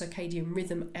knock your circadian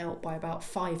rhythm out by about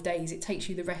 5 days. It takes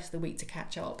you the rest of the week to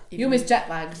catch up. You're almost jet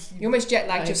lagged. You're almost jet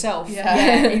lagged yourself.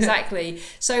 Yeah, exactly.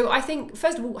 So I think,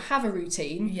 first of all, have a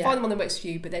routine. Find the one that works for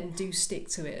you, but then do stick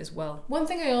to it as well. One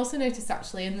thing I also noticed,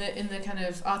 actually, in the kind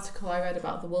of article I read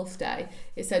about the Wolf Day,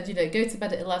 it said, you know, go to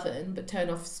bed at 11, but turn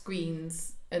off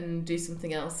screens and do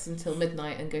something else until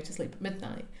midnight and go to sleep at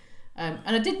midnight. And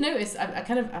I did notice,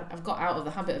 I've got out of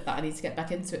the habit of that. I need to get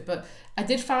back into it, but I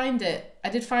did find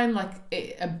like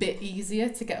it a bit easier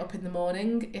to get up in the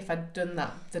morning if I'd done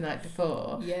that the night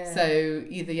before. Yeah. So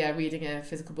either reading a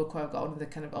physical book, or I've got one of the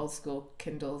kind of old school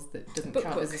Kindles that doesn't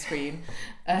count as a screen.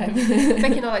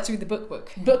 Becky and I like to read the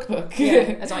book.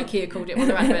 Yeah, as IKEA called it on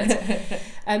their advert.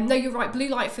 No, you're right. Blue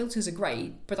light filters are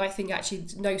great, but I think actually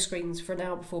no screens for an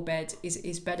hour before bed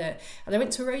is better. And I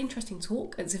went to a very interesting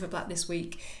talk at Ziffer this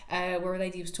week, where a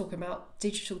lady was talking about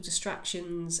digital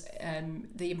distractions,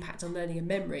 the impact on learning and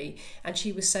memory, and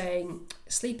she was saying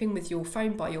sleeping with your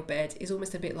phone by your bed is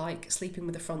almost a bit like sleeping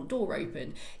with the front door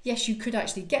open. Yes, you could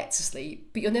actually get to sleep,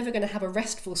 but you're never going to have a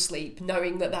restful sleep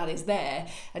knowing that is there.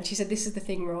 And she said this is the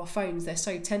thing where our phones, they're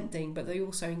so tempting, but they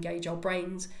also engage our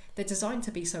brains. They're designed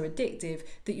to be so addictive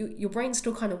that your brain's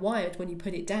still kind of wired when you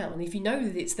put it down. If you know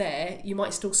that it's there, you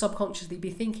might still subconsciously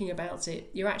be thinking about it.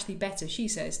 You're actually better, she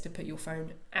says, to put your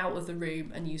phone out of the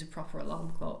room and use a proper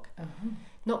alarm clock.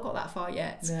 Not got that far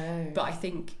yet, no. But I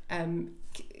think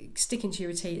sticking to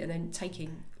your routine and then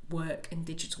taking work and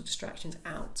digital distractions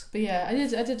out. But yeah, I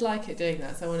did like it doing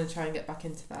that, so I want to try and get back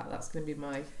into that. That's gonna be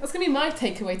my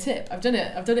takeaway tip. I've done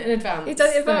it in advance. You've done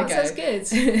it in advance, that's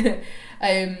good.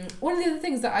 One of the other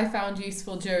things that I found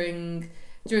useful during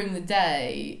the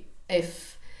day,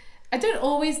 if I don't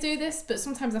always do this, but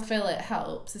sometimes I feel it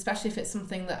helps, especially if it's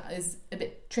something that is a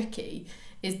bit tricky,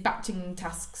 is batching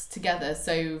tasks together.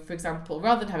 So for example,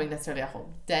 rather than having necessarily a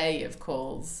whole day of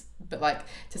calls, but like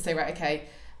to say, right, okay,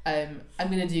 I'm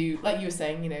going to do, like you were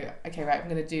saying, okay, right, I'm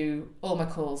going to do all my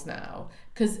calls now.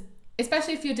 Because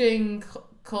especially if you're doing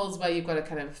calls where you've got to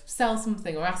kind of sell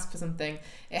something or ask for something,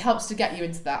 it helps to get you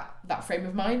into that frame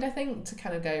of mind, I think, to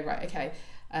kind of go, right, okay,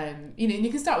 and you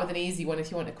can start with an easy one if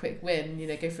you want a quick win,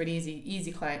 go for an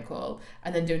easy client call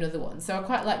and then do another one. So I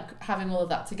quite like having all of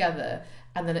that together,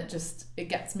 and then it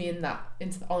gets me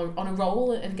on a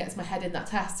roll and gets my head in that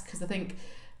task, because I think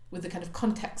with the kind of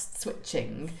context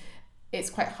switching, it's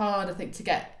quite hard, I think, to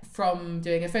get from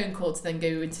doing a phone call to then go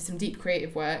into some deep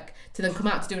creative work, to then come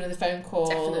out to do another phone call.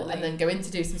 Definitely. And then go in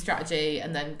to do some strategy,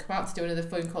 and then come out to do another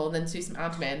phone call, and then to do some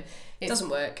admin. It doesn't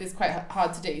work. It's quite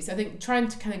hard to do. So I think trying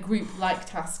to kind of group like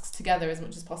tasks together as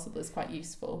much as possible is quite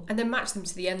useful. And then match them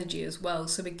to the energy as well.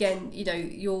 So again,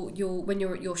 when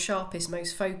you're at your sharpest,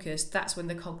 most focused, that's when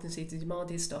the cognitively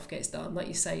demanding stuff gets done. Like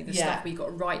you say, the stuff where you've got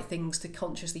to write things, to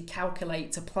consciously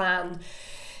calculate, to plan.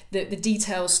 The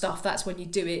detail stuff, that's when you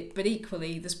do it. But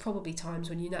equally, there's probably times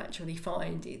when you naturally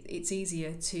find it's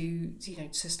easier to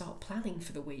start planning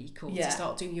for the week, or to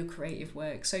start doing your creative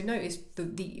work. So notice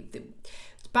the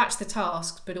batch the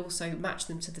tasks, but also match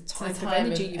them to the type of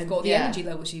energy you've got, the energy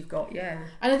levels you've got. Yeah.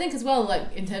 And I think as well,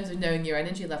 like in terms of knowing your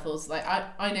energy levels, like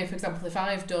I know, for example, if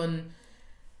I've done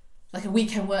like a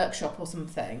weekend workshop or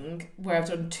something where I've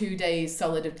done 2 days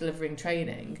solid of delivering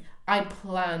training, I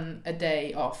plan a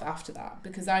day off after that,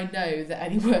 because I know that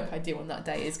any work I do on that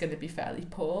day is going to be fairly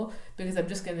poor, because I'm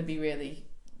just going to be really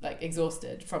like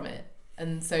exhausted from it.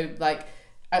 And so like,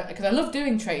 because I love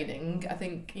doing training, I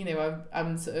think,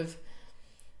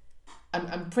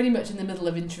 I'm pretty much in the middle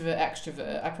of introvert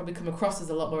extrovert. I probably come across as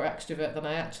a lot more extrovert than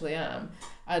I actually am,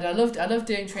 and I love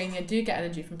doing training. I do get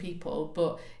energy from people,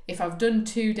 but if I've done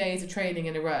 2 days of training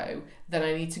in a row, then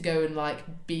I need to go and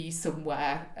like be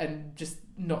somewhere and just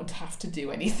not have to do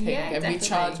anything and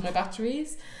recharge my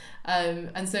batteries.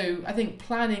 And so I think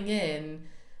planning in,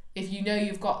 if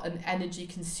you've got an energy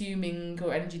consuming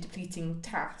or energy depleting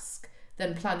task,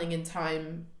 then planning in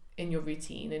time in your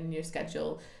routine and in your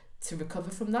schedule to recover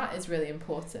from that is really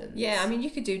important. Yeah, I mean, you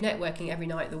could do networking every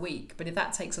night of the week, but if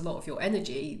that takes a lot of your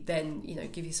energy, then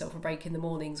give yourself a break in the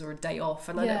mornings or a day off.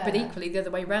 And but equally the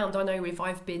other way around, I know if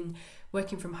I've been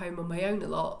working from home on my own a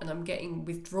lot and I'm getting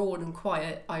withdrawn and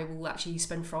quiet, I will actually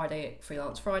spend Friday at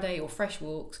Freelance Friday or Fresh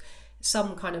Walks,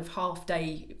 some kind of half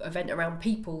day event around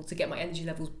people, to get my energy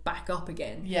levels back up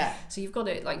again. Yeah. So you've got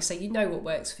to, like say, what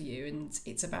works for you, and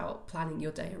it's about planning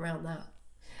your day around that.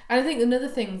 And I think another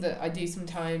thing that I do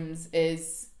sometimes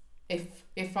is if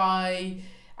I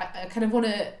kind of want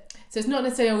to, so it's not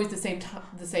necessarily always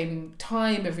the same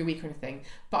time every week or anything,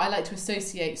 but I like to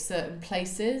associate certain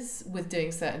places with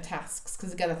doing certain tasks,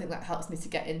 because again, I think that helps me to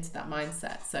get into that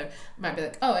mindset. So I might be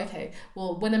like, oh, okay,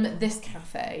 well, when I'm at this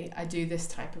cafe, I do this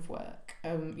type of work.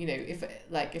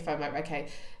 If I'm like, okay,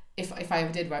 if I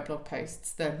ever did write blog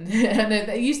posts, then I know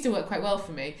that used to work quite well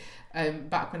for me.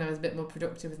 Back when I was a bit more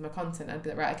productive with my content, I'd be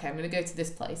like, right, okay, I'm going to go to this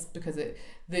place because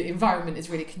the environment is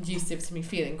really conducive to me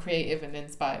feeling creative and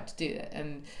inspired to do it.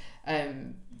 And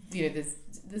there's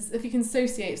if you can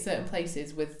associate certain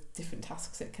places with different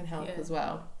tasks, it can help as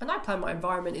well. And I plan my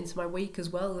environment into my week as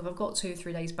well. If I've got 2 or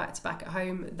 3 days back to back at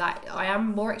home, that I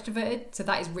am more extroverted, so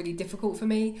that is really difficult for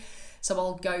me. So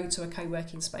I'll go to a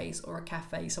co-working space or a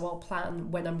cafe. So I'll plan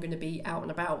when I'm going to be out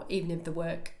and about, even if the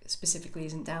work specifically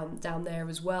isn't down there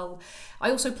as well.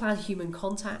 I also plan human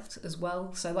contact as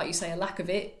well. So like you say, a lack of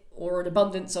it or an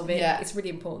abundance of it, it's really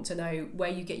important to know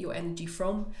where you get your energy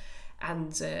from,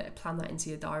 and plan that into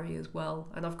your diary as well.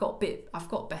 And I've got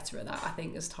better at that, I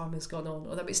think, as time has gone on,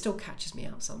 although it still catches me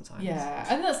out sometimes. Yeah,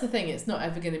 and that's the thing, it's not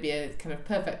ever going to be a kind of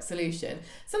perfect solution.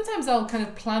 Sometimes I'll kind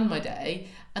of plan my day,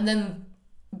 and then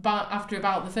after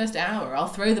about the first hour, I'll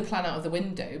throw the plan out of the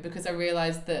window, because I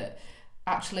realise that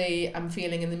actually I'm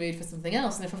feeling in the mood for something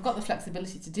else, and if I've got the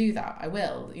flexibility to do that, I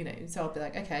will, so I'll be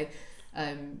like, okay,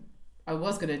 I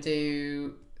was going to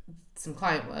do some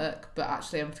client work, but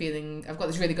actually I've got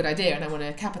this really good idea and I want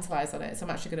to capitalise on it, so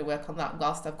I'm actually going to work on that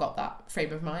whilst I've got that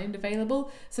frame of mind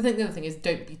available. So I think the other thing is,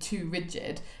 don't be too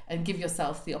rigid and give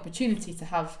yourself the opportunity to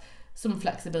have some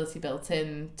flexibility built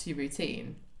in to your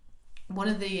routine. In one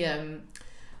of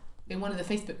the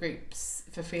Facebook groups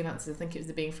for freelancers, I think it was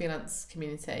the Being Freelance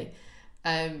community,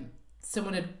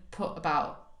 someone had put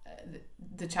about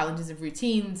the challenges of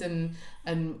routines and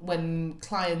when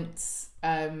clients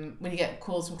when you get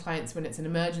calls from clients when it's an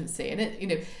emergency, and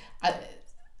it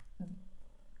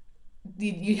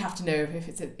you have to know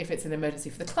if it's an emergency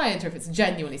for the client or if it's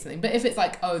genuinely something. But if it's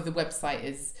like, oh, the website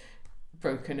is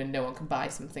broken and no one can buy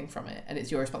something from it and it's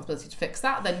your responsibility to fix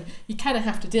that, then you kind of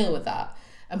have to deal with that.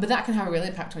 But that can have a real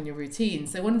impact on your routine.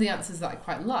 So one of the answers that I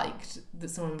quite liked that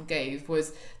someone gave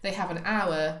was they have an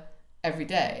hour every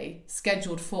day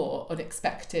scheduled for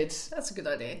unexpected, that's a good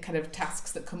idea, kind of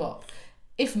tasks that come up.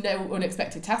 If no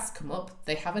unexpected tasks come up,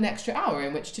 they have an extra hour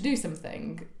in which to do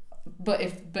something. But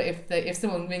if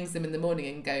someone rings them in the morning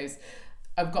and goes,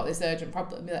 I've got this urgent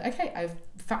problem, be like, okay, I've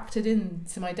factored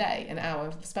into my day an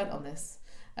hour spent on this.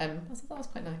 I thought that was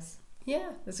quite nice.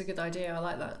 Yeah, that's a good idea. I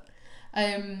like that.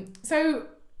 So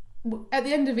at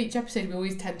the end of each episode, we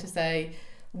always tend to say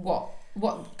what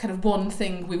kind of one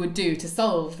thing we would do to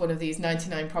solve one of these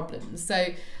 99 problems.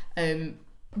 So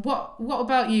what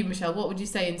about you, Michelle? What would you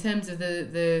say in terms of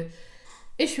the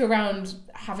issue around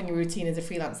having a routine as a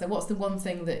freelancer? What's the one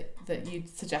thing that you'd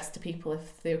suggest to people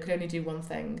if they could only do one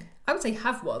thing? I would say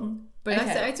have one, but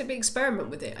Okay. I'd be experiment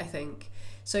with it, I think.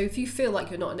 So if you feel like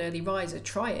you're not an early riser,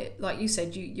 try it. Like you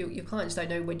said, your clients don't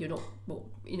know when you're not,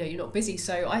 you're not busy.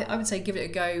 So I would say give it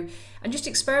a go and just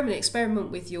experiment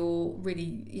with your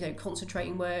really,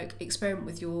 concentrating work, experiment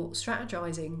with your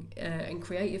strategizing and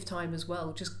creative time as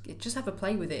well. Just have a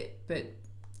play with it, but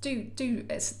do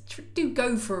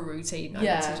go for a routine, I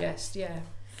would suggest. Yeah.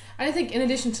 And I think in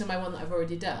addition to my one that I've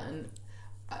already done,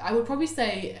 I would probably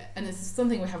say, and this is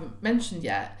something we haven't mentioned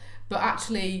yet, but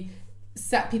actually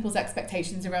set people's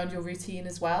expectations around your routine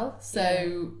as well.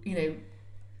 So,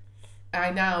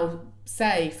 I now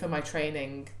say for my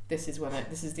training, this is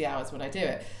the hours when I do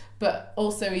it. But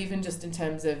also even just in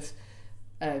terms of,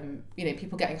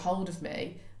 people getting hold of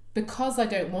me, because I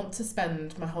don't want to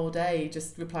spend my whole day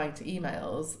just replying to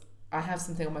emails, I have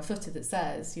something on my footer that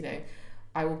says,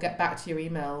 I will get back to your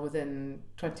email within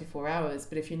 24 hours,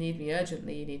 but if you need me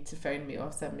urgently, you need to phone me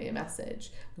or send me a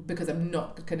message, because I'm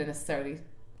not going to necessarily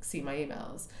see my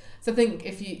emails. So I think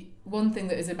one thing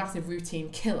that is a massive routine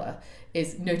killer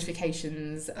is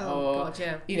notifications or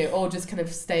just kind of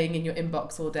staying in your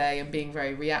inbox all day and being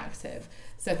very reactive.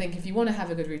 So I think if you want to have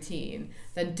a good routine,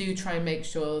 then do try and make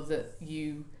sure that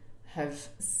you have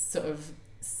sort of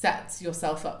set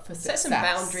yourself up for success. Set some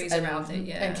boundaries around it,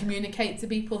 and communicate to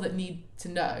people that need to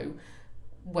know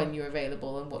when you're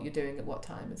available and what you're doing at what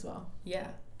time as well. Yeah,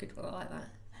 good one. I like that.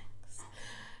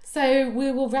 So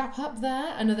we will wrap up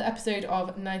there. Another episode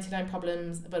of 99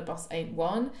 Problems But a Boss Ain't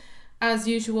One. As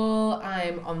usual,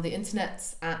 I'm on the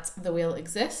internet at The Wheel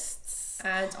Exists.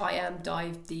 And I am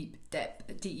Dive Deep Dep,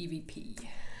 DEVP.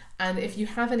 And if you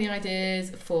have any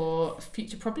ideas for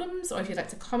future problems, or if you'd like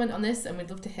to comment on this, and we'd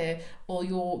love to hear all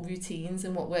your routines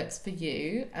and what works for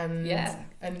you, and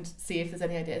see if there's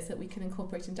any ideas that we can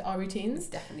incorporate into our routines.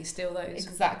 Definitely steal those.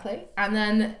 Exactly. And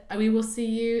then we will see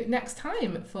you next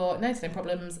time for 99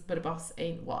 Problems But a Boss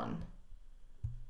Ain't One.